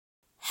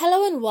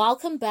Hello and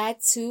welcome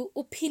back to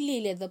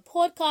Uphilile, the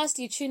podcast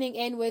you're tuning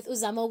in with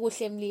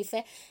Zamokuhle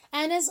Molefe.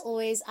 And as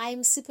always, I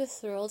am super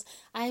thrilled.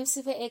 I am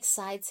super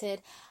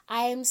excited.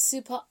 I am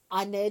super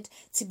honored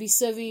to be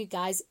serving you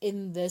guys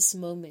in this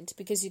moment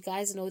because you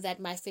guys know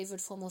that my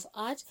favorite form of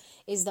art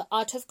is the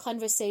art of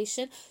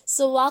conversation.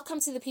 So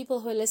welcome to the people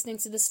who are listening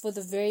to this for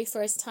the very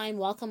first time.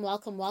 Welcome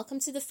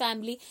to the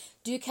family.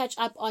 Do catch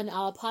up on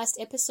our past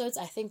episodes.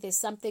 I think there's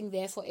something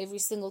there for every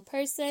single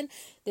person.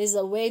 There's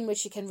a way in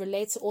which you can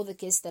relate to all the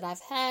guests that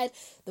I've had,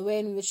 the way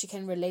in which you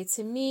can relate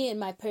to me and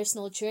my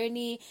personal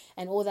journey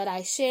and all that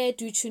I share.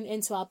 Do tune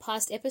into our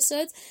past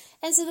episodes.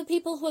 And to the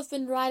people who have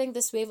been riding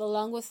this wave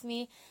along with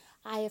me,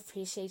 I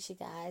appreciate you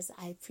guys.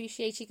 I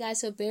appreciate you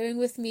guys for bearing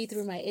with me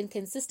through my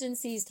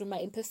inconsistencies, through my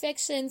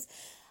imperfections.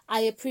 I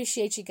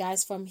appreciate you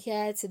guys from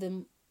here to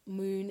the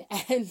moon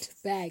and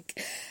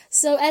back.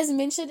 So as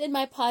mentioned in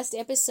my past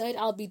episode,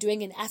 I'll be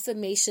doing an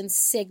affirmation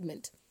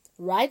segment,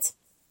 right?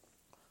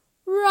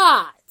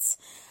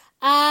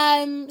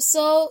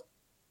 So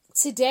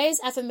today's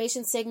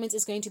affirmation segment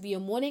is going to be your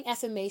morning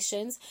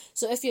affirmations.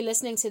 So if you're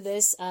listening to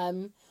this,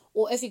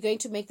 or if you're going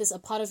to make this a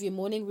part of your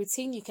morning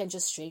routine, you can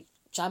just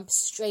jump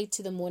straight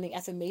to the morning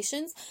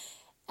affirmations.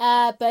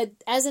 But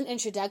as an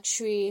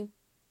introductory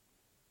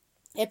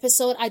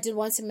episode, I did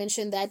want to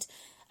mention that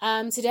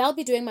today I'll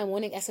be doing my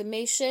morning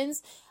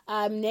affirmations.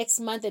 Next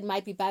month it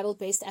might be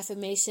Bible-based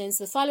affirmations.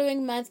 The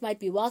following month might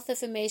be wealth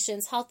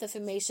affirmations, health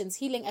affirmations,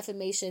 healing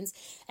affirmations,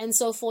 and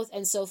so forth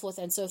and so forth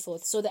and so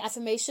forth. So the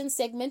affirmation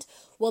segment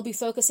will be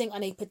focusing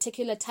on a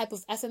particular type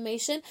of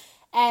affirmation,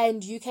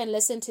 and you can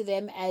listen to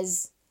them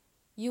as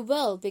you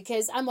will,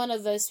 because I'm one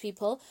of those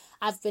people.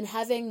 I've been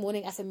having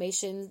morning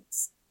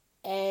affirmations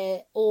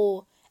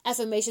or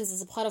affirmations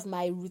as a part of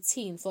my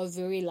routine for a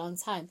very long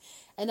time,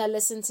 and I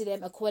listen to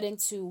them according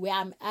to where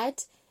I'm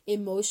at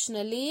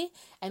emotionally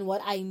and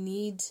what I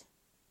need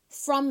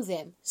from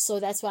them. So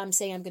that's why I'm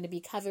saying I'm going to be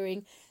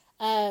covering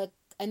an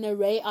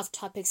array of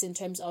topics in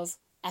terms of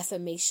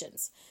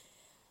affirmations.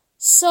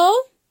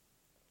 So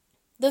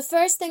the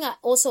first thing I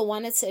also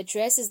wanted to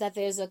address is that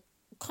there's a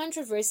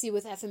controversy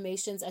with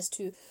affirmations as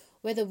to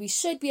whether we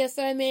should be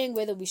affirming,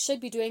 whether we should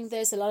be doing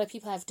this. A lot of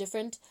people have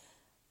different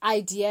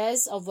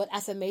ideas of what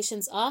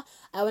affirmations are.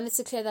 I wanted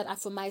to clear that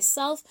up for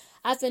myself.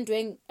 I've been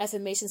doing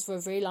affirmations for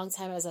a very long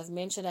time, as I've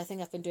mentioned. I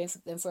think I've been doing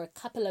them for a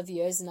couple of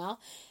years now.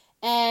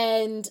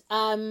 And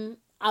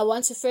I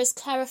want to first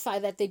clarify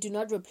that they do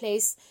not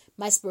replace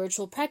my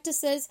spiritual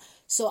practices.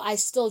 So I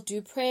still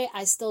do pray.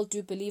 I still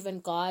do believe in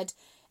God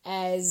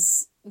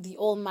as the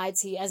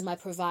Almighty, as my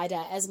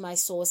provider, as my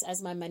source,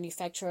 as my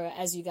manufacturer,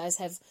 as you guys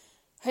have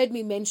heard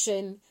me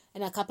mention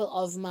in a couple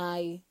of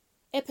my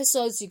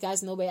episodes. You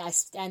guys know where I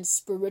stand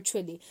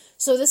spiritually.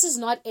 So this is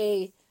not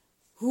a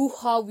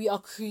hoo-ha, we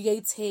are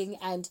creating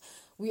and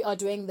we are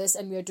doing this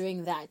and we are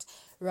doing that,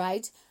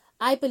 right?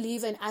 I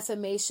believe in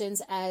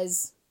affirmations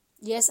as,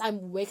 yes, I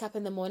wake up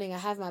in the morning, I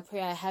have my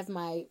prayer, I have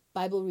my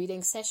Bible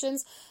reading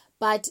sessions,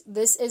 but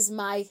this is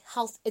my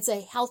health. It's a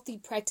healthy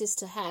practice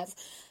to have,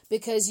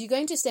 because you're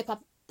going to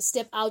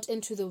step out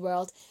into the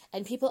world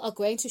and people are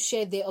going to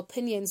share their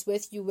opinions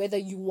with you, whether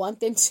you want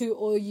them to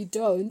or you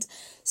don't.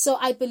 So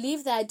I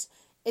believe that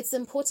it's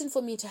important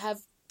for me to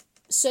have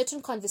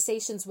certain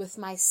conversations with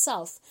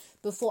myself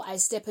before I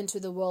step into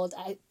the world.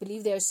 I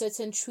believe there are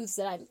certain truths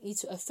that I need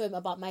to affirm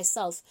about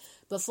myself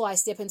before I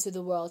step into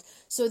the world,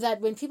 so that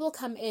when people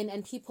come in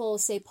and people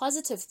say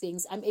positive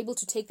things, I'm able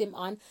to take them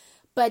on,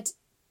 but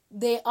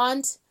they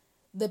aren't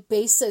the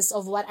basis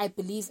of what I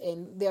believe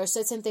in. There are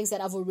certain things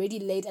that I've already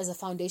laid as a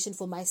foundation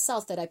for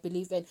myself that I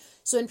believe in.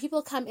 So when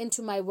people come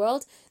into my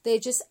world, they're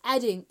just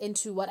adding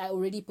into what I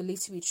already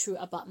believe to be true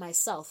about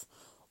myself.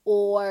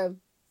 Or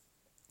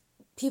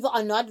people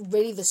are not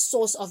really the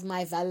source of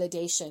my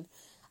validation.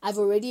 I've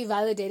already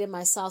validated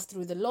myself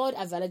through the Lord.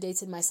 I've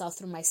validated myself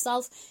through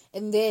myself.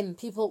 And then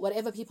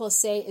whatever people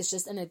say is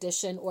just an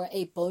addition or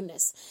a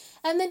bonus.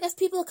 And then if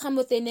people come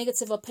with their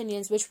negative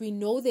opinions, which we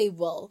know they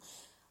will,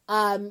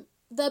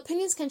 the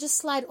opinions can just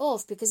slide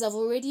off, because I've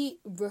already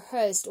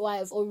rehearsed or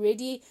I've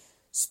already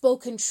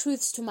spoken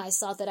truths to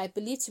myself that I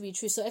believe to be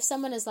true. So if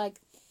someone is like,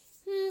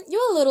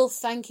 you're a little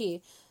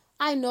funky,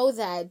 I know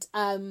that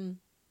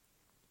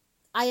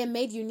I am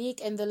made unique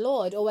in the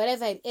Lord, or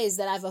whatever it is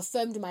that I've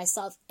affirmed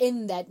myself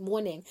in that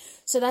morning.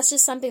 So that's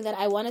just something that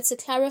I wanted to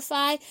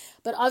clarify.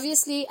 But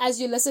obviously,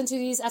 as you listen to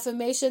these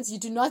affirmations, you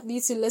do not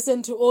need to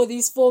listen to all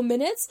these 4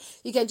 minutes.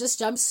 You can just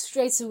jump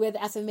straight to where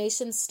the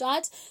affirmations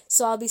start.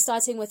 So I'll be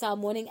starting with our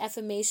morning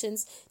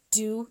affirmations.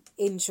 Do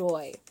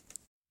enjoy.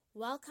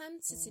 Welcome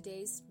to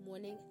today's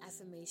morning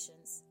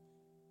affirmations.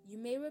 You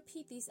may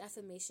repeat these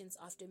affirmations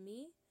after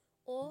me,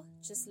 or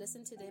just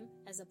listen to them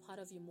as a part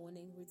of your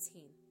morning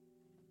routine.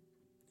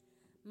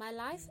 My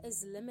life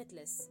is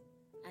limitless,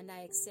 and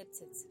I accept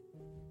it.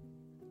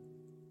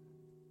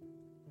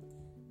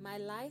 My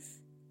life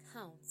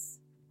counts.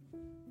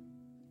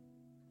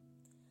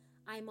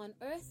 I'm on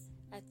earth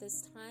at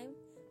this time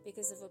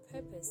because of a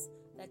purpose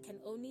that can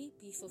only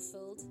be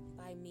fulfilled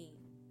by me.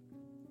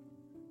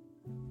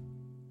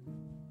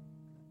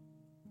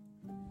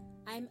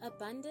 I'm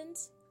abundant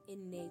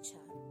in nature.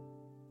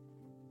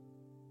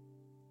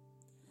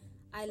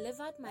 I live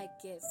out my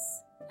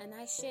gifts and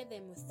I share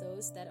them with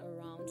those that are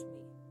around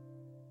me.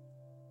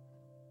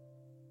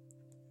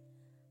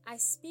 I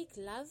speak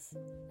love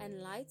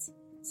and light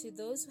to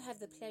those who have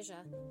the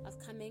pleasure of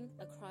coming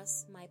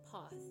across my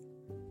path.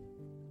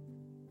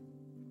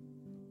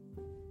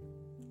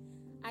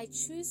 I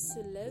choose to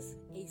live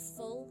a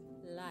full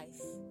life.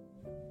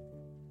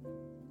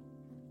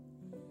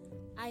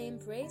 I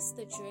embrace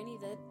the journey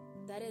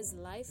that is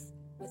life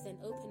with an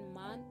open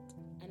mind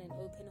and an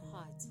open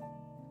heart.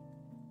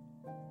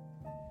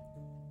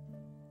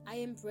 I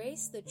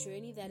embrace the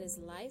journey that is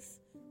life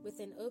with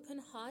an open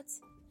heart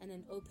and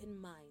an open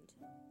mind.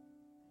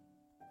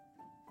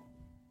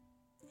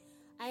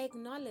 I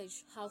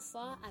acknowledge how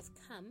far I've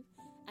come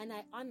and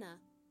I honor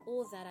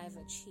all that I've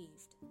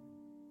achieved.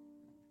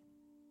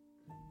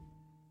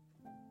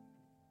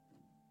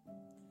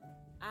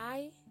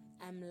 I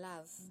am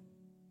love.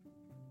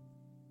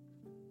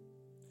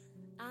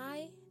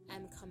 I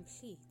am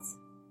complete.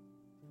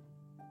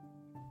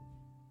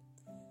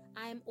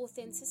 I am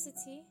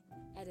authenticity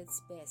at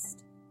its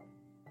best.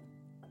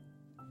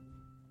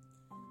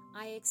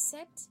 I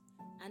accept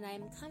and I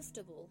am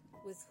comfortable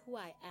with who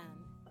I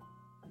am.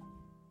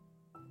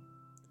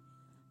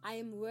 I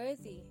am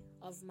worthy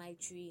of my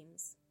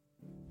dreams.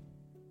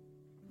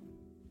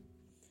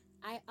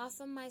 I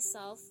offer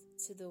myself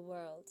to the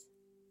world.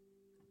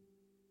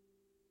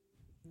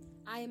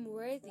 I am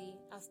worthy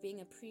of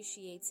being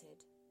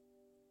appreciated.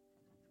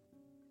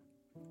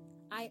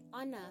 I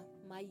honor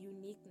my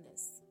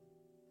uniqueness.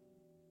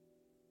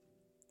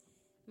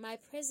 My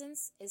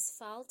presence is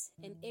felt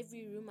in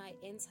every room I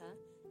enter,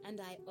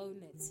 and I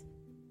own it.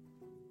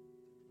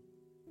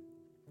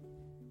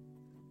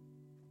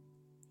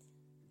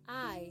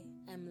 I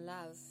am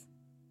love.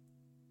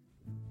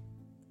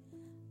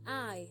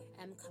 I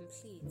am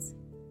complete.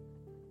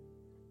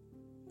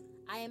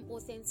 I am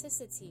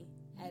authenticity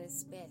at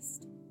its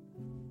best.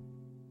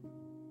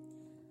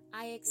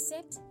 I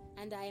accept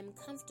and I am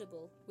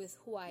comfortable with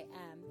who I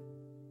am.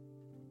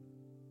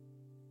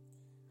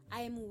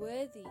 I am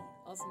worthy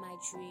of my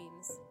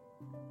dreams.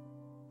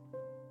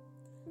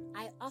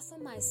 I offer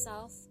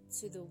myself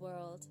to the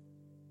world.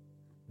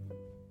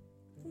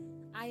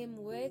 I am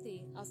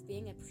worthy of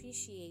being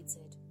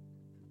appreciated.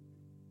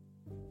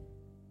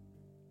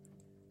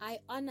 I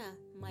honor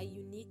my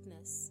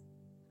uniqueness.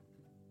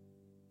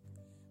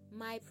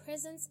 My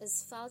presence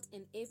is felt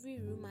in every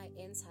room I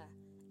enter,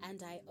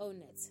 and I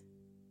own it.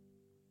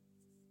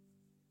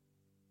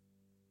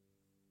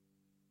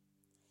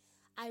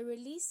 I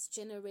release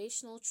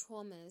generational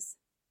traumas.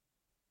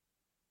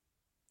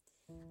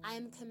 I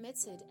am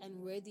committed and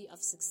worthy of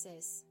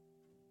success.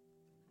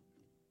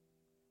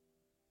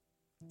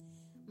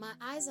 My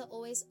eyes are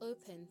always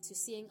open to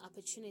seeing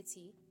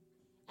opportunity,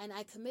 and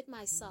I commit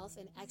myself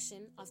in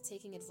action of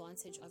taking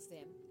advantage of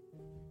them.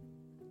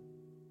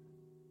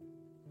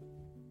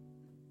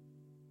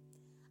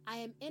 I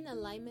am in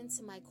alignment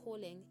to my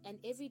calling, and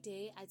every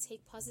day I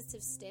take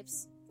positive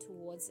steps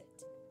towards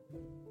it.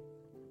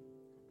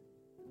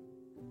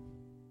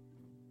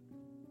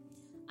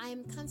 I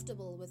am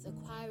comfortable with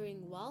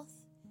acquiring wealth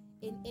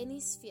in any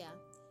sphere,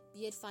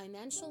 be it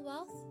financial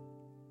wealth,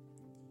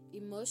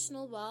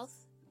 emotional wealth,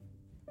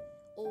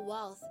 or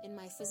wealth in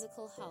my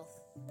physical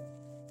health.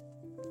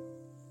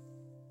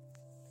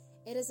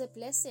 It is a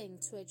blessing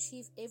to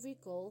achieve every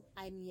goal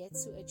I am yet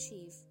to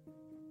achieve.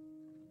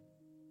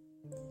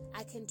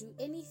 I can do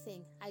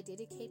anything I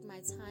dedicate my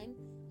time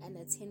and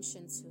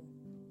attention to.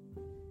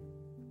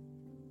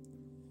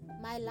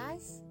 My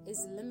life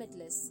is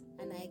limitless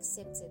and I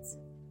accept it.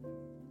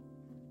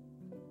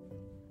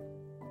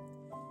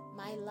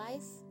 My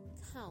life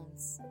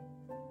counts.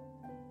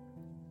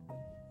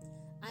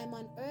 I'm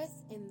on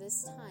earth in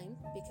this time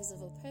because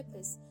of a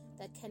purpose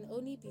that can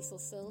only be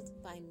fulfilled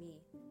by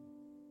me.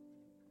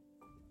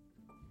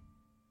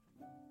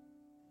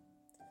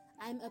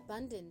 I'm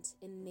abundant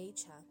in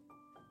nature.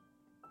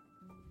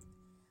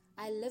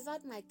 I live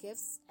out my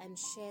gifts and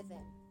share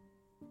them.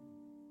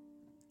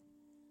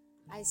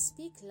 I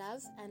speak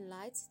love and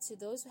light to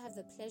those who have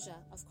the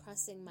pleasure of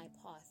crossing my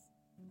path.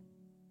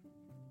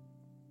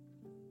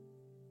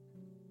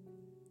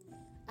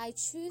 I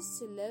choose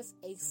to live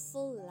a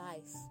full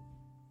life.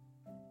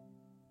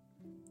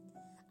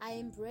 I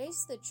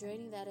embrace the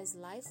journey that is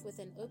life with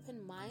an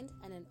open mind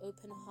and an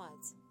open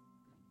heart.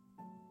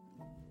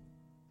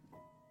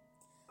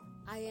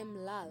 I am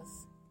love.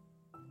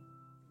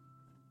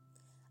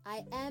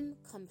 I am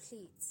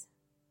complete.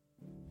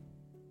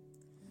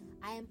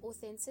 I am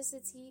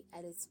authenticity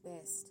at its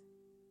best.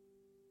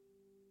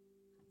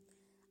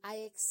 I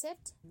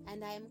accept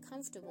and I am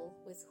comfortable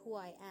with who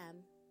I am.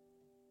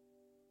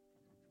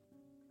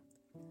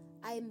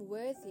 I am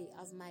worthy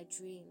of my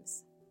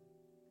dreams.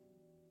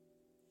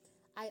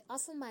 I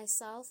offer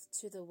myself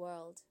to the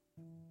world.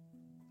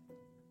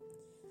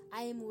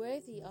 I am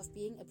worthy of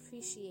being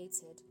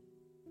appreciated.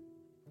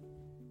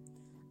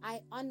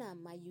 I honor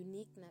my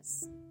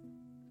uniqueness.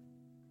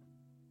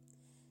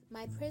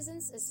 My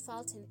presence is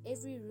felt in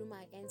every room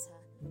I enter,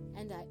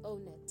 and I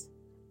own it.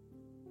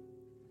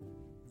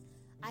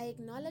 I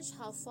acknowledge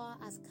how far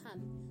I've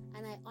come,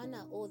 and I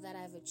honor all that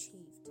I've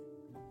achieved.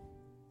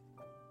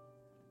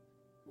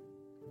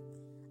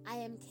 I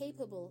am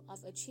capable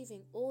of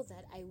achieving all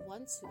that I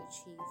want to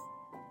achieve.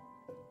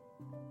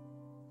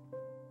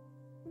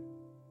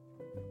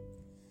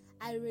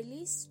 I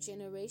release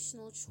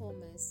generational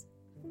traumas.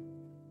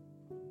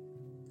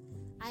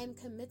 I am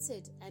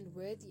committed and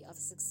worthy of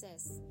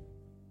success.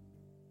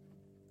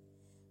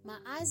 My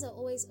eyes are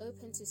always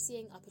open to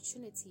seeing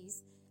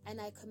opportunities,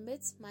 and I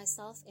commit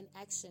myself in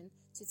action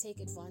to take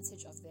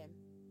advantage of them.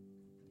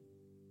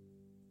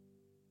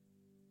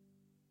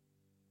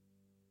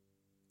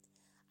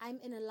 I'm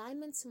in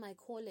alignment to my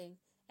calling,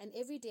 and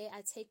every day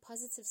I take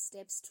positive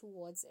steps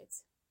towards it.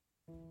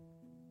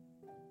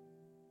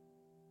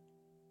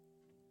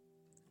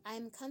 I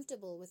am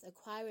comfortable with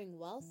acquiring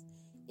wealth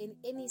in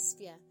any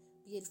sphere,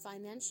 be it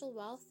financial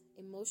wealth,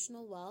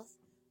 emotional wealth,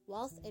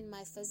 wealth in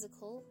my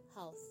physical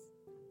health.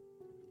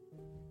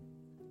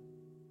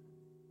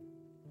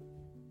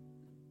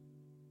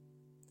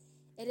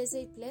 It is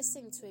a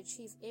blessing to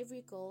achieve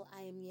every goal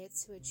I am yet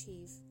to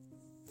achieve.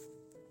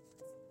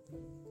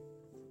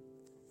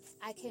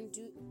 I can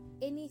do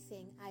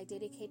anything I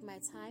dedicate my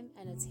time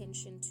and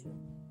attention to.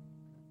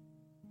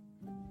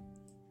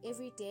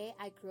 Every day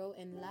I grow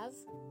in love,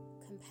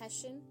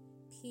 compassion,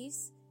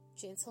 peace,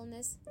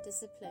 gentleness,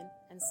 discipline,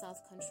 and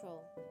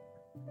self-control.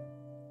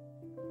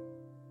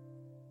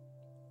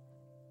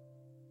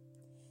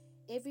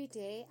 Every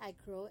day I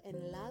grow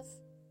in love,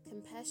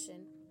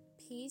 compassion,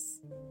 peace,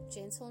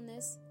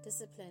 gentleness,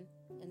 discipline,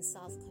 and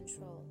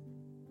self-control.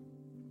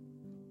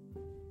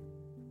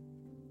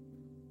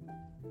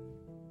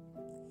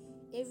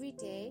 Every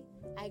day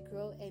I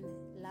grow in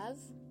love,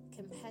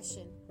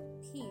 compassion,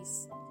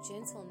 peace,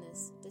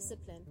 gentleness,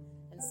 discipline,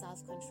 and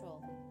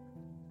self-control.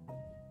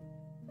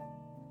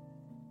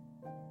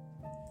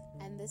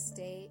 And this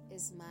day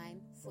is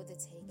mine for the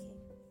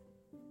taking.